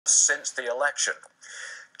since the election.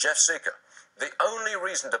 Jeff Sica, the only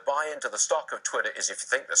reason to buy into the stock of Twitter is if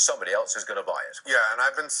you think that somebody else is going to buy it. Yeah, and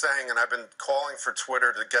I've been saying, and I've been calling for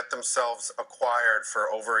Twitter to get themselves acquired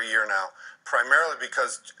for over a year now, primarily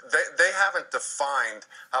because they haven't defined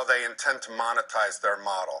how they intend to monetize their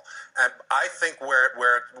model. And I think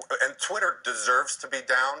and Twitter deserves to be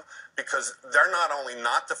down because they're not only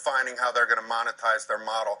not defining how they're going to monetize their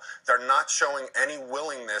model, they're not showing any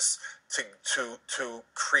willingness to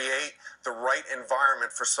create the right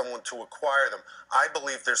environment for someone to acquire them. I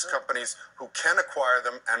believe there's companies who can acquire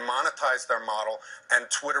them and monetize their model, and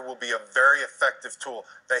Twitter will be a very effective tool.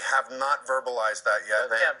 They have not verbalized that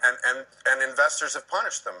yet, and investors have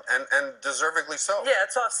punished them, and deservedly so. Yeah,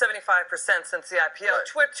 it's off 75% since the IPO.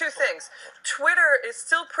 Right. Two things. Twitter is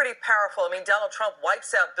still pretty powerful. I mean, Donald Trump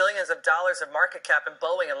wipes out billions of dollars of market cap in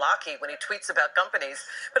Boeing and Lockheed when he tweets about companies.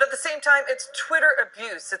 But at the same time, it's Twitter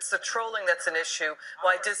abuse. It's the trolling that's an issue,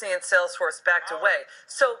 why Disney and Salesforce backed away.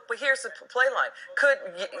 So, but here's the play line. Could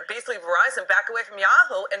basically Verizon back away from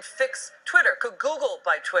Yahoo and fix Twitter? Could Google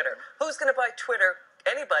buy Twitter? Who's going to buy Twitter?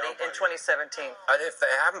 Anybody in 2017. And if they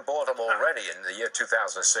haven't bought them already in the year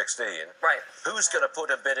 2016, right? Who's going to put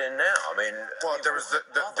a bid in now? I mean, well,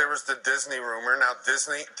 there was the Disney rumor. Now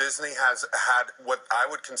Disney has had what I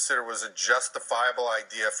would consider was a justifiable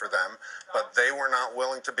idea for them, but they were not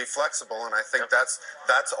willing to be flexible, and I think that's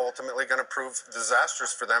ultimately going to prove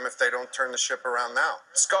disastrous for them if they don't turn the ship around now.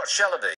 Scott Shellady.